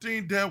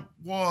something that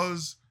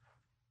was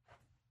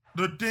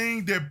the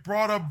thing that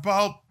brought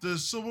about the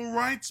civil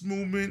rights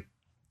movement,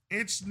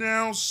 it's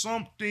now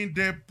something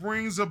that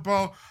brings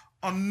about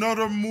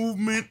another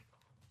movement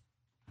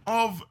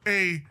of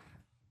a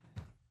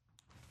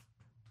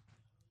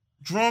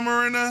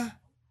drummer and a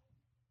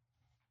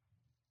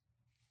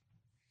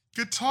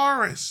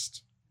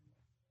guitarist.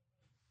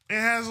 It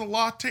has a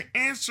lot to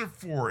answer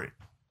for it.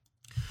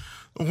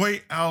 The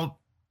way out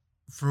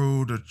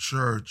through the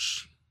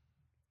church,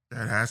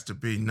 that has to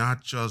be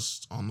not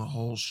just on the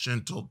whole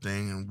Shinto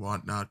thing and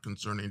whatnot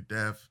concerning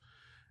death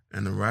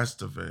and the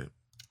rest of it,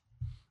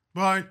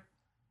 but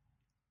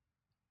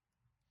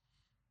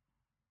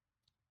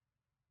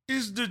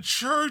is the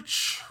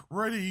church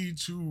ready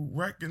to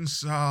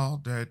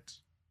reconcile that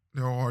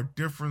there are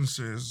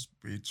differences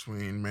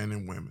between men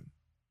and women?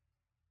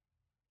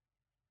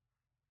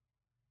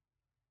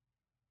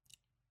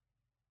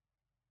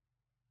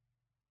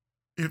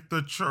 If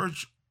the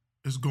church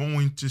is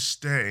going to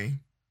stay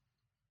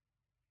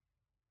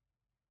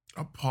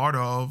a part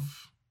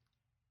of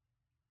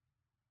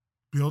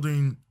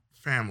building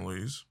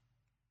families,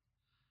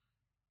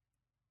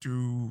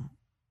 do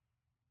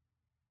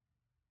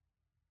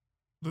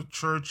the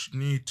church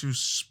need to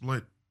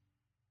split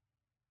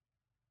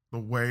the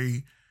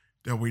way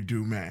that we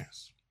do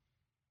Mass?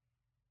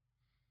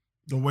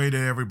 The way that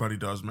everybody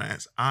does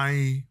Mass.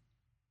 I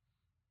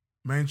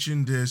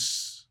mentioned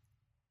this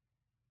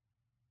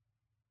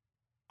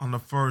on the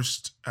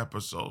first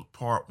episode,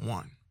 part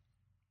 1,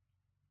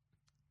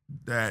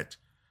 that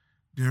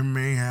there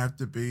may have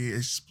to be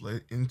a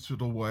split into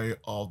the way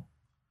of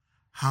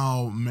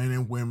how men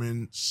and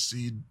women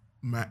see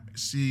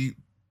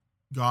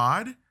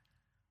God,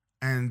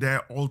 and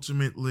that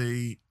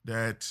ultimately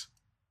that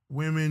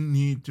women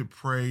need to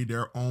pray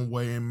their own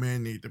way and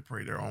men need to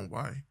pray their own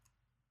way.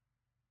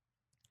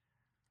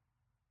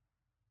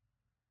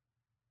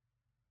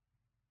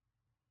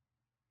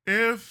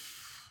 If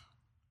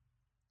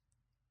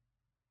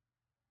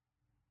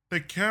the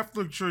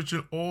Catholic Church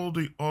and all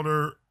the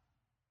other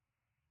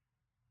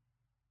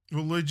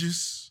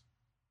religious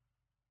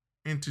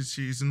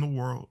entities in the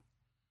world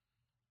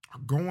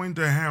are going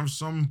to have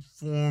some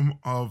form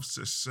of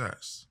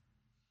success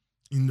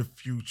in the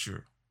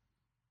future,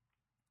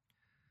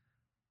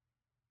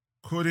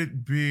 could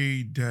it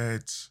be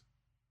that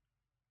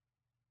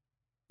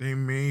they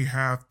may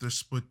have to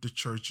split the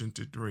church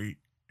into 3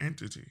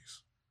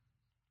 entities?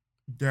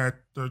 That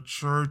the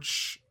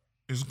church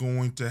is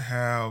going to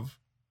have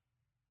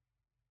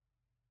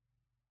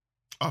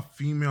a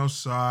female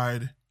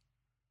side,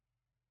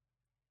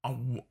 a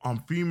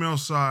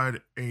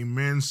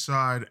men's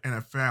side, and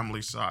a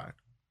family side.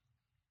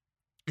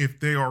 If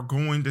they are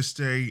going to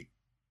stay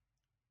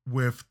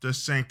with the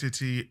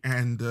sanctity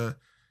and the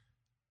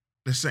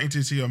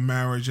sanctity of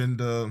marriage and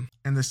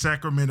the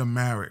sacrament of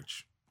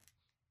marriage.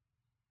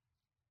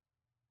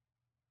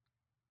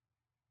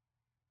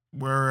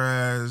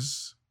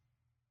 Whereas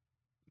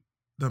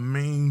the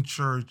main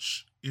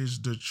church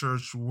is the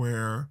church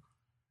where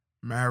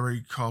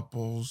married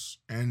couples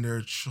and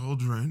their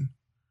children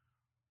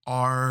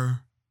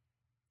are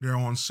there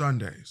on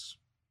Sundays.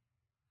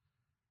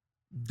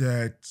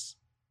 That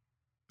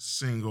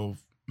single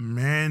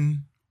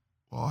men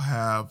will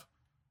have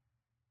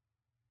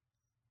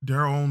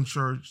their own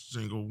church,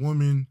 single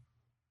women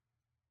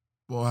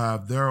will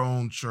have their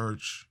own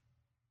church,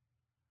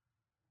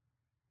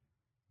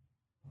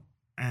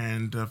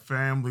 and the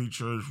family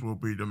church will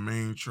be the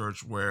main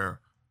church where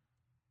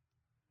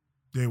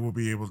they will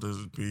be able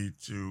to be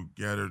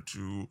together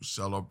to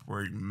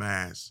celebrate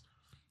Mass.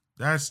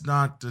 That's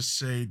not to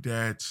say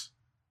that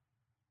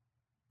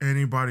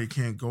anybody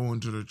can't go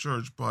into the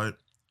church, but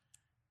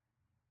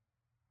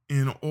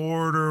in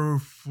order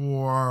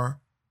for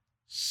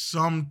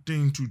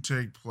something to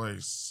take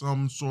place,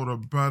 some sort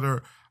of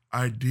better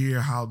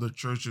idea how the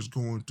church is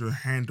going to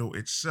handle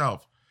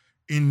itself,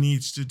 it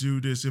needs to do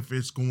this if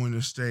it's going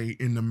to stay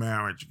in the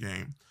marriage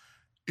game.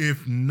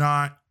 If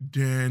not,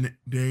 then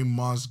they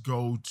must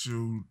go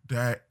to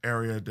that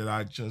area that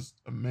I just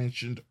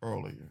mentioned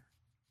earlier.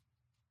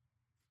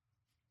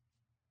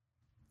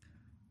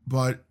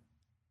 But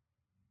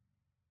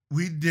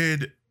we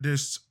did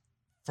this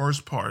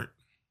first part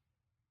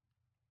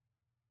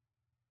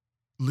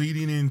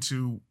leading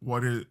into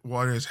what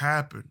has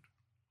happened.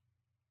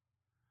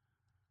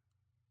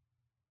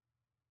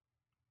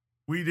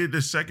 We did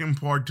the second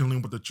part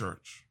dealing with the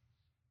church.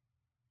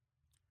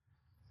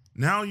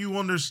 Now you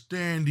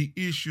understand the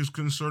issues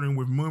concerning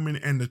with women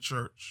and the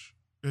church.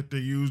 that they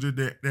use it,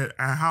 that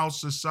how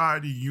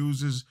society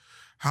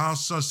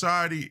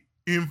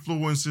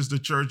influences the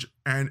church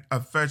and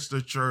affects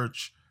the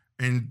church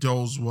in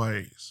those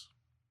ways.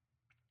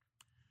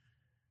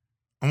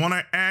 I want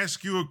to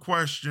ask you a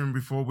question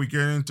before we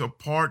get into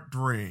part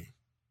 3.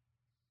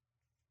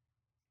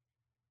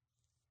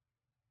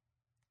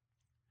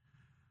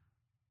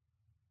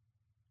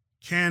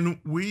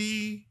 Can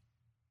we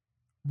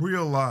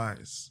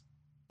realize,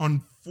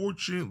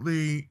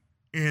 unfortunately,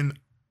 in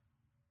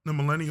the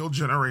millennial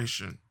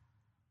generation,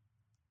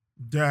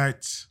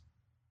 that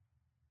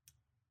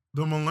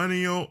the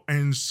millennial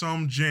and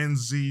some Gen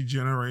Z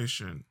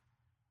generation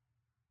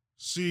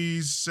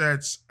sees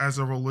sex as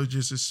a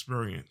religious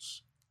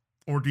experience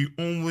or the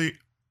only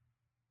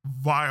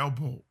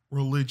viable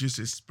religious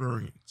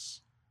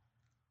experience,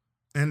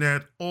 and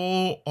that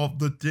all of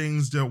the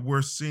things that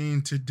we're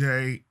seeing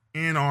today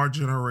in our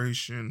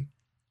generation,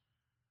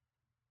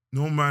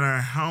 no matter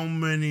how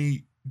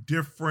many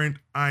different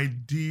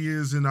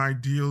ideas and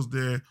ideals,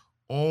 they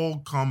all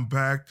come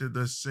back to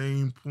the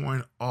same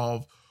point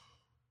of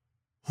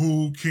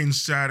who can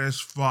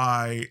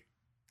satisfy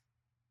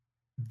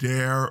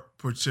their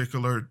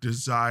particular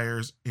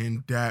desires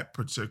in that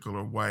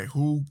particular way,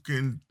 who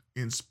can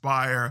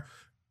inspire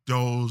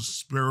those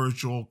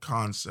spiritual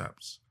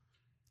concepts.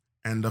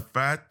 And the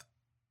fact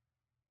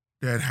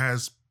that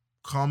has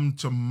come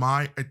to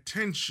my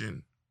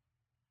attention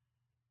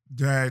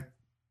that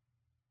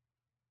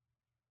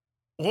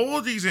all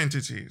of these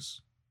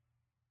entities,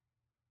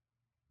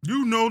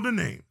 you know the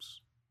names,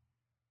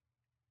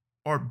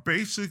 are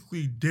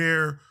basically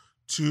there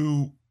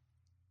to,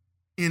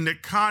 in the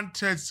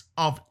context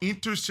of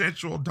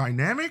intersexual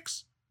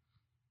dynamics,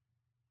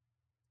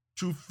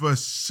 to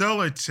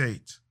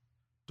facilitate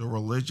the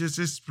religious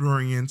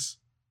experience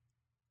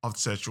of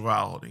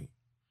sexuality.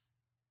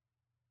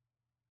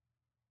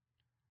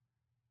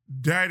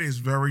 That is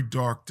very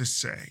dark to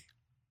say,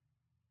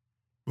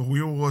 but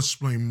we will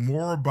explain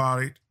more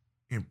about it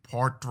in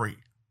part 3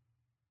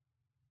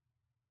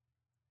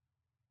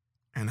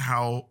 and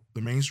how the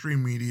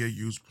mainstream media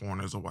use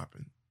porn as a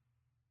weapon.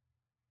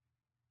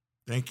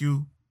 Thank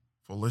you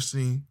for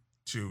listening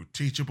to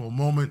Teachable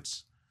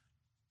Moments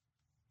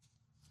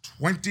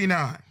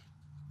 29,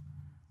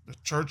 The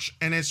Church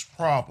and Its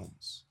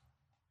Problems.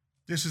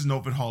 This is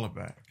Novin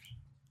Hollaback.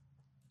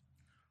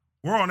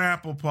 We're on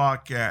Apple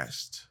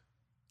Podcast,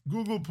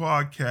 Google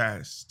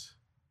Podcast,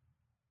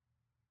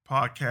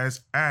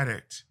 Podcast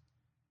Addict,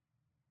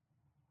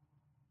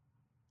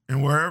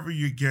 and wherever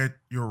you get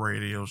your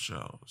radio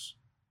shows.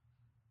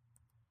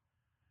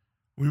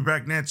 We'll be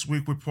back next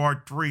week with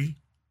part 3,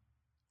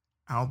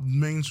 how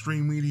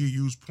mainstream media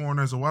use porn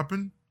as a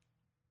weapon.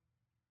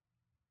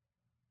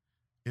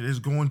 It is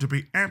going to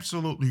be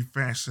absolutely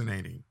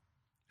fascinating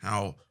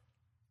how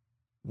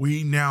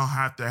we now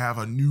have to have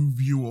a new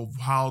view of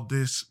how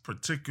this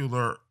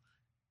particular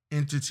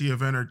entity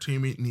of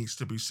entertainment needs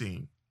to be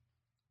seen.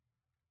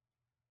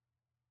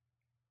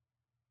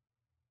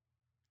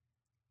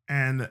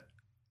 And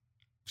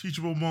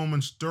Teachable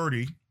Moments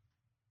 30,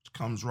 which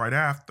comes right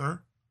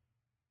after,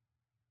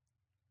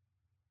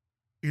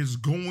 is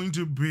going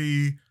to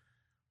be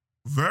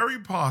very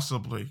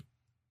possibly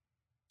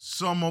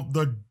some of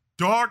the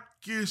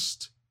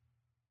darkest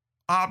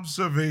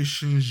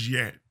observations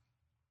yet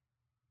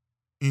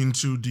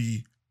into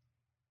the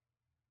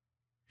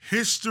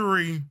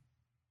history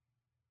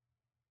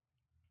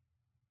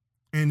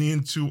and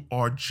into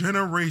our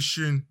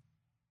generation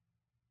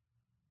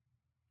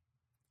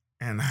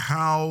and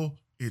how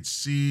it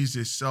sees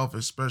itself,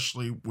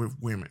 especially with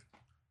women,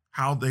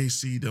 how they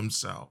see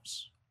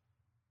themselves.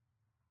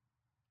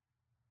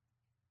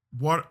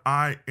 What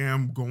I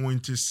am going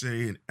to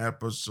say in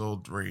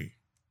episode 3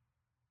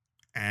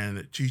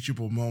 and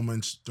Teachable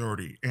Moments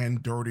 30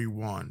 and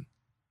 31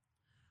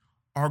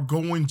 are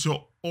going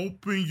to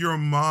open your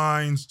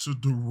minds to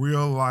the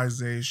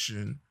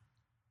realization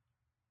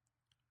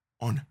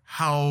on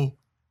how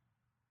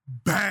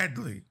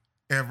badly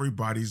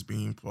everybody's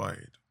being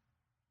played.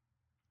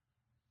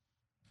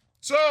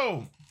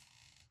 So,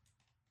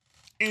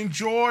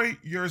 enjoy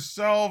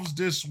yourselves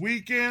this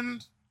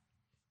weekend.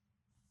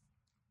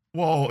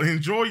 Well,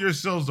 enjoy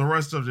yourselves the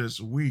rest of this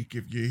week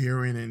if you're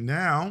hearing it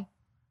now.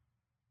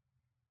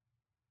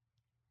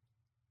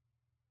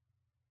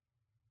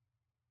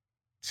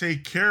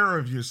 Take care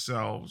of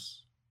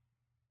yourselves.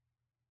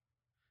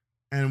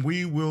 And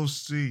we will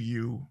see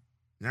you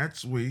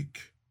next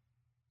week.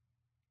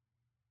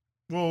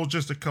 Well,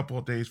 just a couple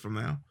of days from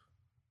now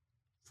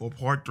for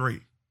part 3.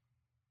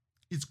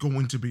 It's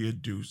going to be a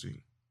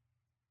doozy.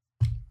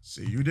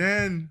 See you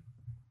then.